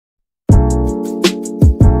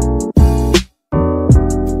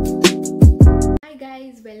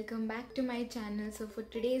welcome back to my channel. So for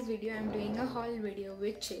today's video I'm doing a haul video,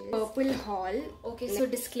 which is purple haul. Okay, so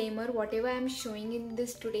disclaimer, whatever I'm showing in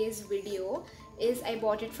this today's video is I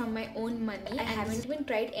bought it from my own money. I haven't even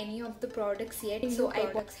tried any of the products yet. So I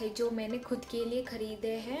bought है जो मैंने खुद के लिए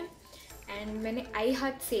खरीदे हैं and मैंने आई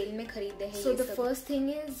heart cell में खरीदे हैं. So the first thing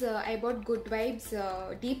is I bought Good Vibes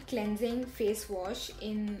deep cleansing face wash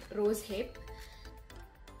in rose hip.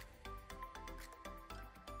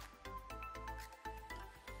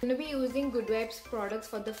 I'm going to be using Good Vibes products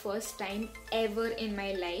for the first time ever in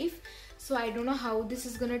my life. So I don't know how this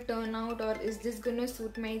is going to turn out, or is this going to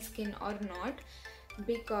suit my skin or not,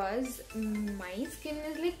 because my skin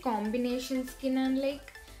is like combination skin and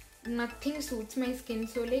like nothing suits my skin.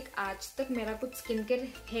 So like आज तक मेरा कुछ skincare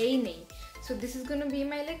है ही नहीं. So this is going to be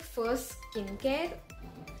my like first skincare,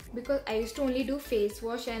 because I used to only do face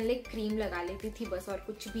wash and like cream लगा लेती थी बस, और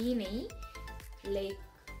कुछ भी नहीं. Like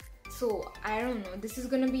so I don't know, this is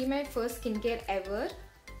gonna be my first skincare ever,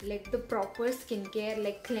 like the proper skincare,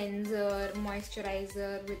 like cleanser,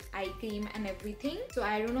 moisturizer with eye cream and everything. So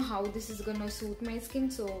I don't know how this is gonna suit my skin,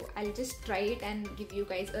 so I'll just try it and give you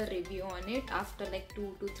guys a review on it after like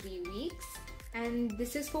 2 to 3 weeks. And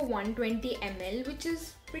this is for 120 ml, which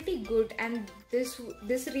is pretty good, and this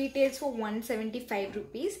retails for 175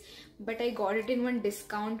 rupees, but I got it in one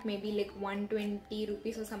discount, maybe like 120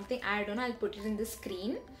 rupees or something. I don't know, I'll put it in the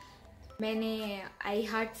screen. मैंने आई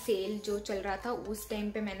heart cell जो चल रहा था उस time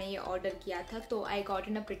पे मैंने ये order किया था, तो I got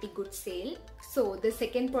in a pretty good cell. So the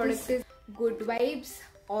second product is good vibes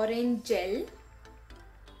orange jail.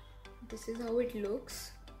 This is how it looks.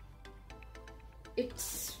 It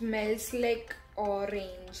smells like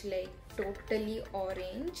orange, like totally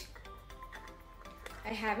orange.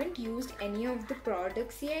 I haven't used any of the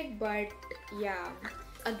products yet, but yeah,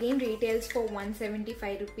 again retails for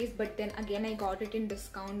 175 rupees, but then again I got it in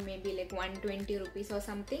discount, maybe like 120 rupees or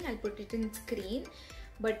something. I'll put it in screen,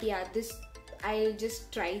 but yeah, this I'll just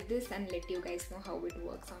try this and let you guys know how it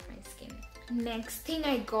works on my skin. Next thing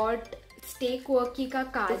I got Stay Quirky ka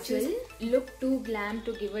kajal. Look too glam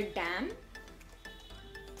to give a damn.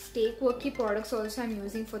 Stay Quirky products also I'm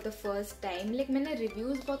using for the first time. Like मैंने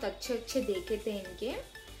reviews बहुत अच्छे देखे थे इनके,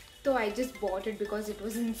 तो I just bought it because it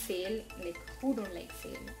was in sale. Like who don't like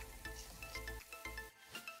sale?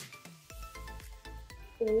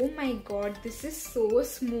 Oh my god, this is so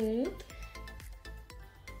smooth.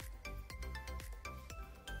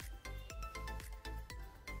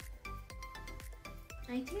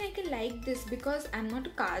 I think I can like this because I'm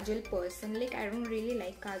not a kajal person. Like I don't really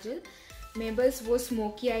like kajal. मैं बस वो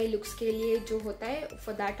smoky I looks के लिए जो होता है,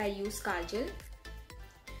 for that I use Kajal.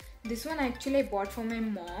 This one actually I bought for my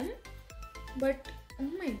mom, but oh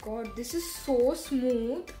my god, this is so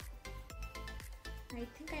smooth. I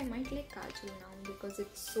think I might like kajal now because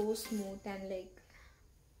it's so smooth and like,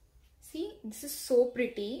 see, this is so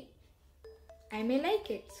pretty. I may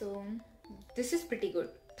like it, so this is pretty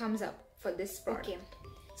good. Thumbs up for this product. Okay.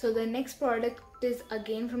 So the next product is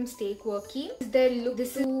again from Stay Quirky.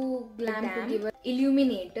 This is glam to give a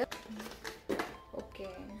illuminator. Okay.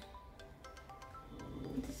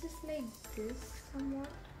 This is like this somewhat.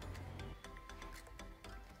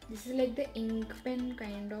 This is like the ink pen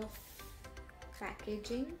kind of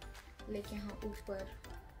packaging. Like यहाँ ऊपर.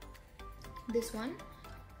 This one.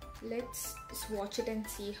 Let's swatch it and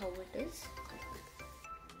see how it is.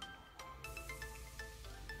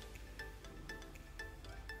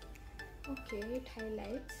 Okay, it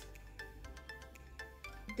highlights.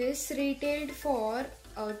 This retailed for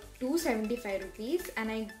 275 rupees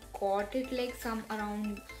and I got it like some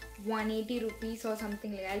around 180 rupees or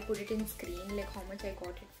something. Like I'll put it in screen like how much I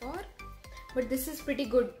got it for. But this is pretty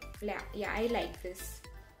good. Yeah, I like this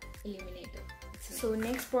illuminator. So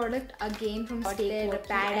next product again from Stay Quirky,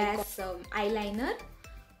 badass eyeliner.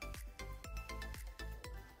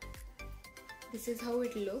 This is how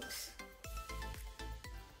it looks.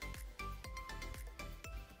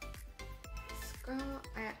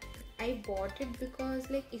 I bought it because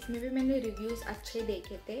like इसमें भी मैंने reviews अच्छे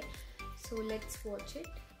देखे थे. So let's watch it.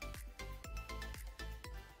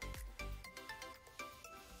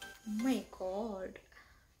 Oh my god,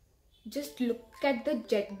 just look at the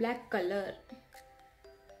jet black color.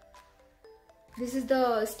 This is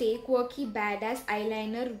the Stay Quirky badass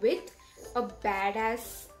eyeliner with a badass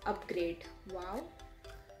upgrade. Wow.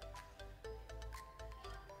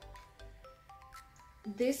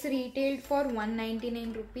 This retailed for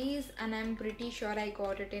 199 rupees and I'm pretty sure I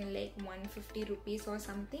got it in like 150 rupees or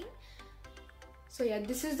something. So yeah,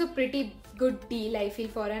 this is a pretty good deal I feel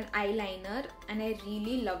for an eyeliner, and I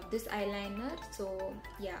really love this eyeliner. So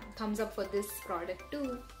yeah, thumbs up for this product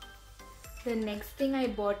too. The next thing I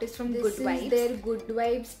bought is from Good Vibes. This is their Good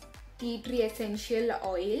Vibes Tea Tree Essential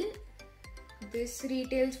Oil. This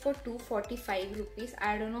retails for 245 rupees.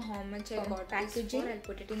 I don't know how much I got packaging. I'll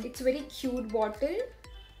put it in. It's very cute bottle.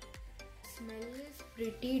 Smell is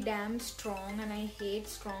pretty damn strong and I hate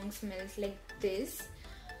strong smells like this.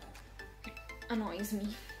 It annoys me.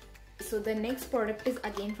 So the next product is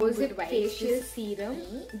again from Good Vibes. Facial Serum.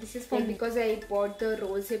 This is from because I bought the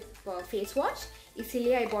Rose Hip face wash.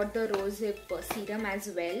 इसीलिए I bought the Rose Hip serum as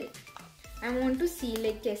well. I want to see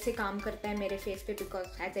like कैसे काम करता है मेरे face पे because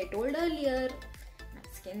as I told earlier, my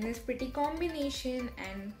skin is pretty combination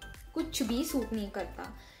and कुछ भी suit नहीं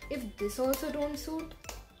करता. If this also don't suit,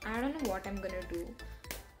 I don't know what I'm gonna do.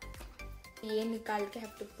 ये निकाल के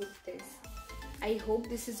have to put this. I hope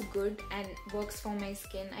this is good and works for my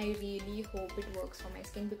skin. I really hope it works for my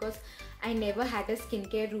skin because I never had a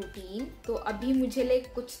skincare routine. तो अभी मुझे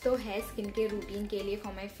like कुछ तो है skincare routine के लिए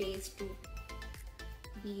for my face to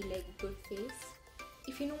be like good face.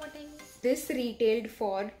 If you know what I mean. This retailed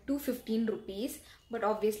for 215 rupees, but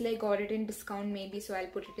obviously I got it in discount maybe, so I'll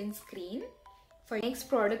put it in screen. For next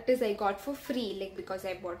product is I got for free, like because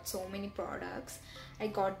I bought so many products. I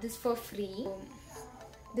got this for free.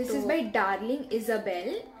 This is by Darling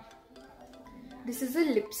Isabel. This is a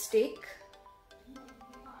lipstick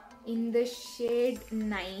in the shade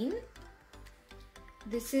 9.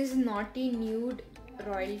 This is Naughty Nude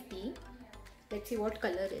Royalty. Let's see what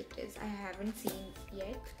color it is. I haven't seen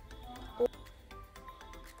yet.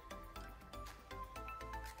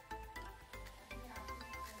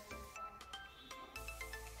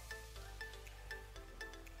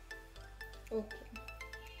 Okay.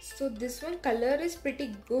 So this one color is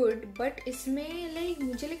pretty good, but इसमें like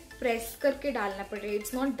मुझे like press करके डालना पड़ेगा.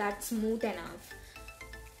 It's not that smooth enough.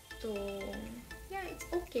 So yeah, it's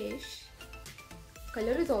okayish.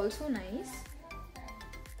 Color is also nice.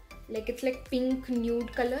 Like it's like pink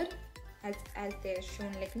nude color, as they're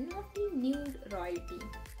shown, like Naughty Nude Royalty.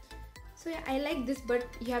 So yeah, I like this, but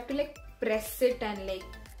you have to like press it and like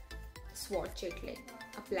swatch it, like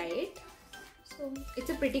apply it. So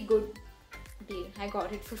it's a pretty good deal. I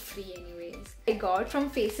got it for free anyways. I got from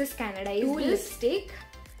Faces Canada is lipstick.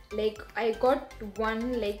 Like I got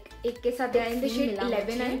one like एक के साथ in the shade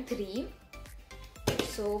 11 and 3.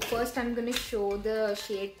 So first I'm gonna show the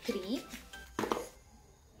shade 3.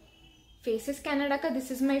 Faces Canada ka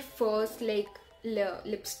this is my first like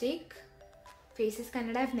lipstick. Faces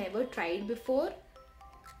Canada I've never tried before.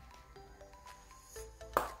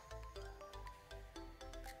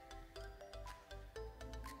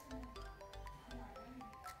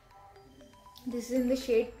 This is in the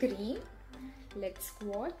shade 3. Let's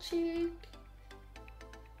swatch it.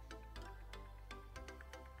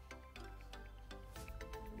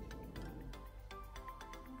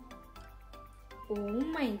 Oh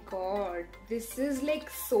my god, this is like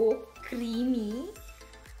so creamy.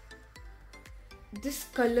 This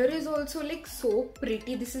color is also like so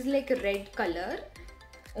pretty. This is like a red color.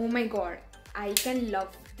 Oh my god, I can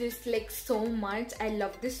love this like so much. I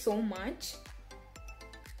love this so much.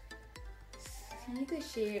 See the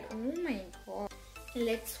shade. Oh my god.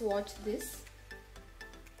 Let's swatch this.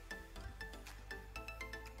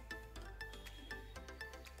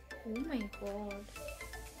 Oh my god.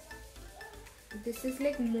 This is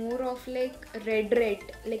like more of like red,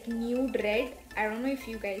 like nude red. I don't know if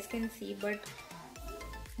you guys can see, but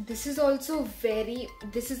this is also very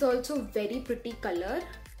pretty color.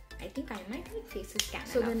 I think I might like Faces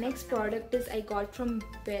Canada. So the next product is I got from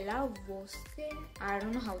Bella Voste. I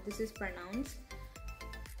don't know how this is pronounced.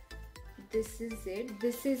 This is it.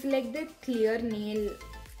 This is like the clear nail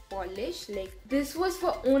polish. Like this was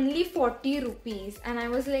for only 40 rupees and I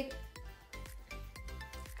was like,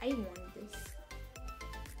 I want this.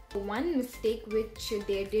 One mistake which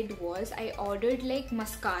they did was I ordered like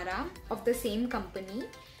mascara of the same company,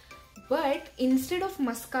 but instead of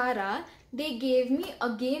mascara they gave me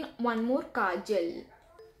again one more kajal.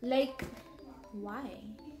 Like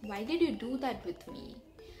why did you do that with me?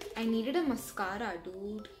 I needed a mascara,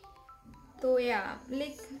 dude. So yeah,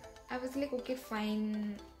 like I was like, okay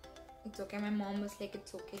fine, it's okay. My mom was like,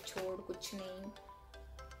 it's okay, chhod, kuch nahi.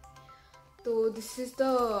 So this is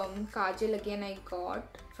the kajal again I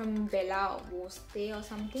got from Bella Voste or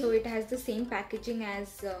something. So it has the same packaging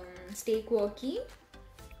as Stay Quirky.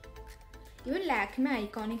 Even Lakme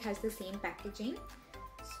Iconic has the same packaging.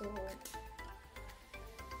 So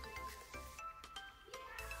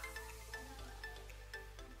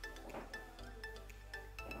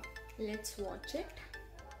let's watch it.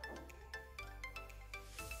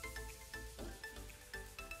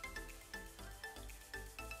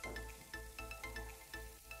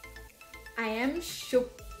 I am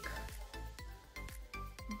shook.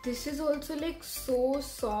 This is also like so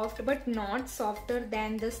soft, but not softer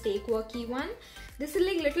than the Stay Quirky one. This is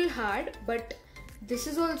like little hard, but this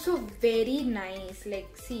is also very nice.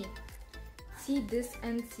 Like see this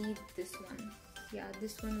and see this one. Yeah,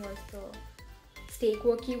 this one was the Stay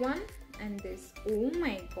Quirky one, and this. Oh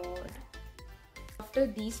my god. After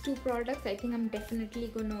these two products, I think I'm definitely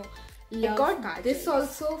gonna love. I got kajals. This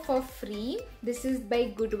also for free. This is by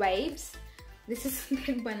Good Vibes. This is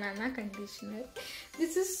their banana conditioner.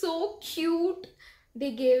 This is so cute.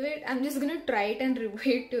 They gave it. I'm just gonna try it and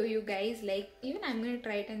review it to you guys. Like, even I'm gonna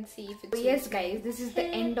try it and see if it's. So yes guys, this is the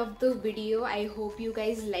end of the video. I hope you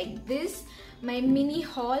guys like this, my mini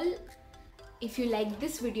haul. If you like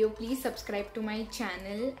this video, please subscribe to my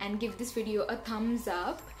channel and give this video a thumbs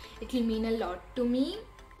up. It will mean a lot to me.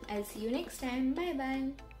 I'll see you next time. Bye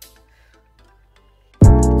bye.